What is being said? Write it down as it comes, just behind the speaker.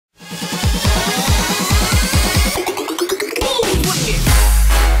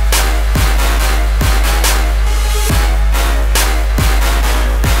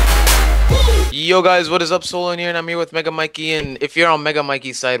Yo guys, what is up? Soloin here, and I'm here with MegaMikey. And if you're on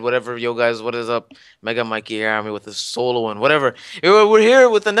MegaMikey's side, whatever, yo guys, what is up? MegaMikey here. I'm here with the solo one, whatever. We're here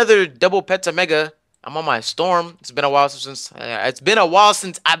with another double pet to Mega. I'm on my storm. It's been a while since I've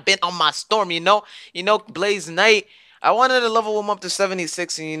been on my storm. Blaze Knight. I wanted to level him up to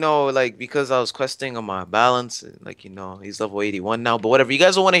 76, and like because I was questing on my balance, and like he's level 81 now. But whatever, you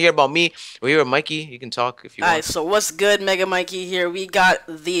guys don't want to hear about me. We're here with Mikey. You can talk if you Alright, want. so what's good, Mega Mikey here? We got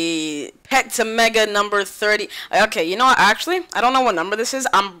the Pet to Mega number 30. Okay, you know what? Actually, I don't know what number this is.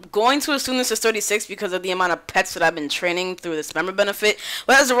 I'm going to assume this is 36 because of the amount of pets that I've been training through this member benefit.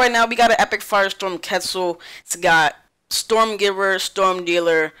 But as of right now, we got an Epic Firestorm Quetzal. It's got Storm Giver, Storm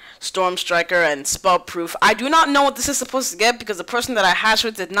Dealer, Storm Striker, and Spell Proof. I do not know what this is supposed to get because the person that I hashed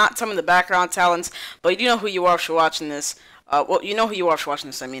with did not tell me the background talents, but you know who you are if you're watching this. Well, you know who you are if you're watching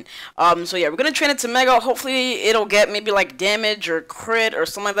this, I mean. So yeah, we're gonna train it to Mega. Hopefully it'll get maybe like damage or crit or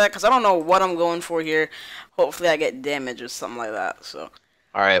something like that, because I don't know what I'm going for here. Hopefully I get damage or something like that, so.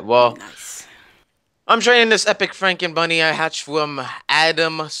 Alright, well. Nice. I'm training this epic Franken bunny I hatched from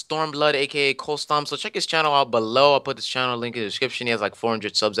Adam Stormblood, aka Colstom. So check his channel out below. I'll put his channel link in the description. He has like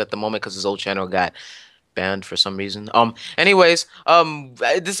 400 subs at the moment because his old channel got banned for some reason. Anyways,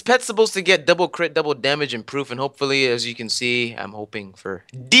 this pet's supposed to get double crit, double damage and proof, and hopefully, as you can see, I'm hoping for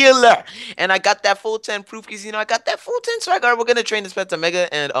dealer. And I got that full 10 proof because I got that full 10 swagger. We're gonna train this pet to Mega,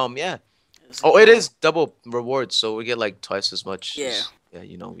 and yeah. Oh, it is double rewards, so we get like twice as much. Yeah.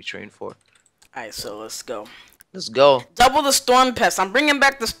 Yeah, we train for. Alright, so let's go. Let's go. Double the storm pets. I'm bringing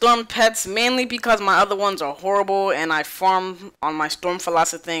back the storm pets mainly because my other ones are horrible and I farm on my storm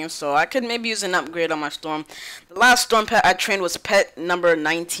philosophy thing, so I could maybe use an upgrade on my storm. The last storm pet I trained was pet number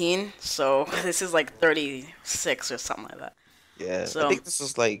 19, so this is like 36 or something like that. Yeah, so, I think this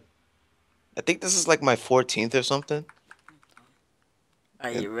is like my 14th or something.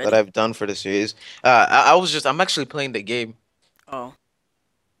 Are you ready? That I've done for the series. I'm actually playing the game. Oh.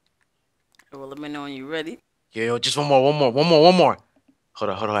 Well, let me know when you're ready. Yo, just one more. Hold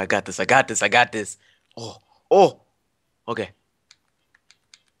on, I got this. Oh, okay.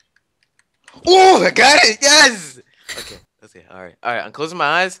 Oh, I got it, yes! Okay, alright, I'm closing my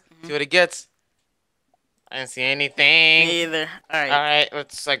eyes, see what it gets. I didn't see anything. Me either. Alright,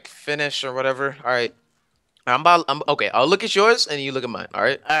 let's like finish or whatever, alright. Okay, I'll look at yours and you look at mine,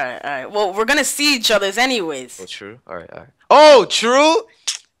 alright? Alright. Well, we're gonna see each other's anyways. Oh, true? Alright. Oh, true?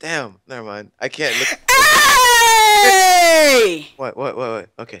 Damn, never mind. I can't look. Hey! What?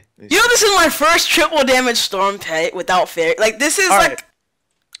 Okay. You know, this is my first triple damage storm pet without fair. Like, this is like.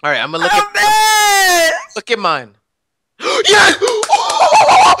 Alright, I'm gonna Man! look at mine. Yes!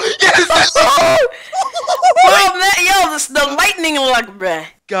 Oh, yes! Oh, man, yo, the lightning luck, bruh.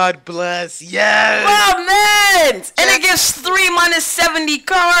 God bless. Yes! Oh, man! And it gives 3 minus 70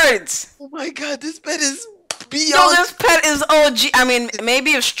 cards. Oh my god, this pet is Yo, beyond. this pet is OG. I mean,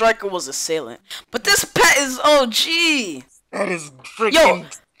 maybe if Striker was assailant, but this pet is OG. That is freaking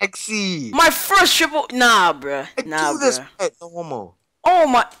sexy. My first triple. Nah, bruh. Nah, this bruh. pet, no homo. Oh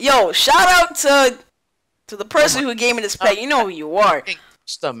my. Yo, shout out to the person who gave me this pet. You know who you are.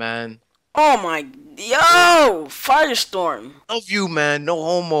 Stuff, man. Oh my. Yo, Firestorm. Love you, man. No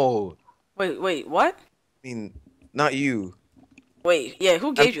homo. Wait, what? I mean, not you. Wait, yeah,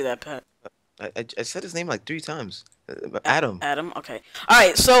 who gave you that pet? I said his name like 3 times. Adam. Adam. Okay. All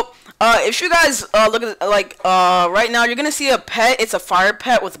right. So, if you guys look at right now, you're gonna see a pet. It's a fire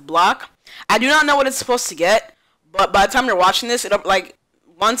pet with block. I do not know what it's supposed to get, but by the time you're watching this, it'll like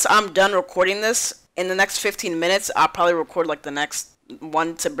once I'm done recording this in the next 15 minutes, I'll probably record like the next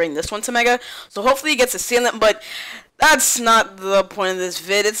one to bring this one to Mega. So hopefully he gets a sealant, but that's not the point of this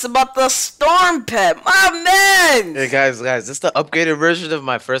vid. It's about the storm pet. My man! Hey guys, this is the upgraded version of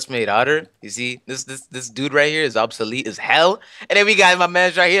my first made otter. You see, this dude right here is obsolete as hell. And then we got my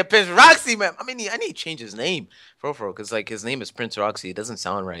man right here, Prince Roxy, man. I mean, I need to change his name, because like his name is Prince Roxy. It doesn't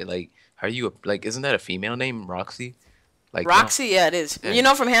sound right. Like, are you like? Isn't that a female name, Roxy? Like Roxy, yeah, it is. Yeah. You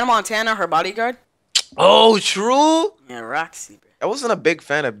know from Hannah Montana, her bodyguard. Oh, true. Yeah, Roxy. Bro. I wasn't a big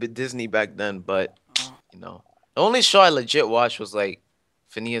fan of Disney back then, but the only show I legit watched was like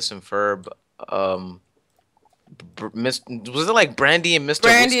Phineas and Ferb. Was it like Brandy and Mr.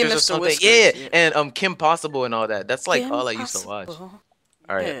 Brandy Whiskers and or Mr. something? Whiskers, Yeah, and Kim Possible and all that. That's like all I used to watch. All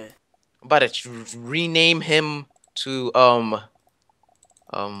right, yeah. I'm about to rename him to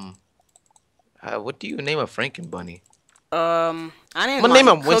what do you name a Franken bunny? I I'm gonna name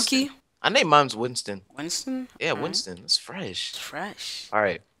him Cookie. Winston. I named mine's Winston. Winston? Yeah, Winston. It's fresh. It's fresh. All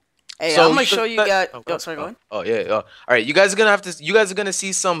right. Hey, I'm So gonna show you guys. Oh, sorry, go ahead. yeah. All right, you guys are gonna have to. You guys are gonna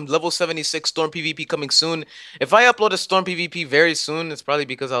see some level 76 Storm PvP coming soon. If I upload a Storm PvP very soon, it's probably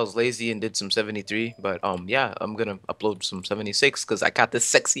because I was lazy and did some 73. But yeah, I'm gonna upload some 76 because I got this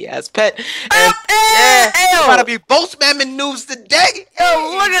sexy ass pet, and yeah, we're about to Yo, be both spamming news today.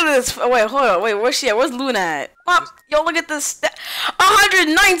 yo, look at this. Oh, wait, hold on. Wait, where's she at? Where's Luna at? Yo, look at this.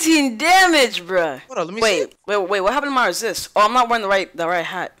 119 damage, bruh. Hold on, let me see. Wait. What happened to my resist? Oh, I'm not wearing the right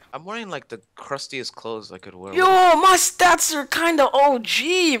hat. I'm wearing like the crustiest clothes I could wear. Yo, my stats are kind of OG,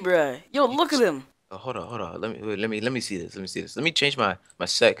 bruh. Yo, look at him. Hold on. Let me see this. Let me see this. Let me change my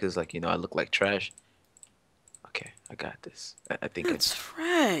set because like I look like trash. Okay, I got this. I think That's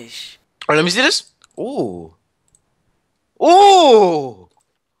fresh. All right, let me see this. Ooh. Ooh.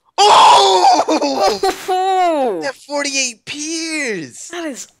 Ooh. Oh, That 48 peers. that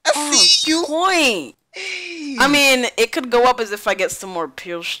is I on see you. point. Hey. I mean, it could go up as if I get some more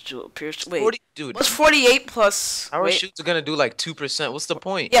wait. 40, dude. What's 48 plus? Our Wait. shoots are gonna do like 2%. What's the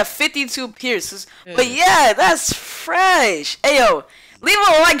point? Yeah, 52 pierces. Yeah. But yeah, that's fresh. Ayo, leave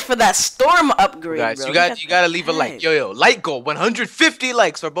a like for that storm upgrade, Guys, bro. you gotta leave a like. Yo, like goal. 150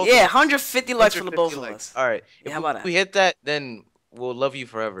 likes for both. Yeah, of us. 150 likes for the 150 both of likes. us. All right. Yeah, If how about that? we hit that, then we'll love you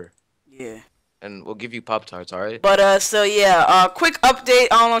forever, Yeah. and we'll give you Pop Tarts. All right. But so yeah, quick update.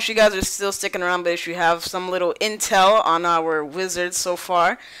 I don't know if you guys are still sticking around, but if you have some little intel on our wizards so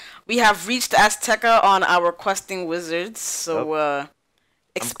far, we have reached Azteca on our questing wizards. So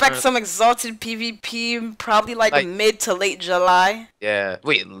expect some exalted PvP, probably like mid to late July. Yeah.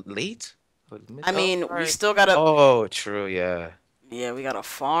 Wait, late? I mean, we alright. still gotta. Oh, true. Yeah. Yeah, we gotta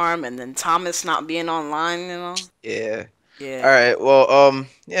farm, and then Thomas not being online, you know. Yeah. Yeah. All right. Well,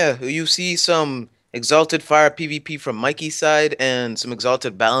 yeah. You see some exalted fire PvP from Mikey's side and some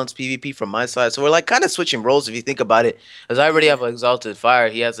exalted balance PvP from my side. So we're like kind of switching roles if you think about it. As I already have an exalted fire,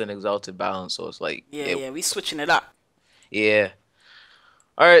 he has an exalted balance. So it's like, Yeah, we switching it up. yeah.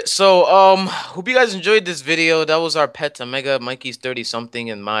 All right, so hope you guys enjoyed this video. That was our pet MegaMikey's 30 something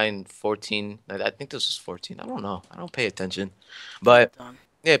and mine 14. I think this was 14. I don't know. I don't pay attention. But Done.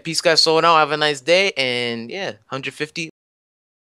 yeah, peace guys. So now have a nice day and yeah, 150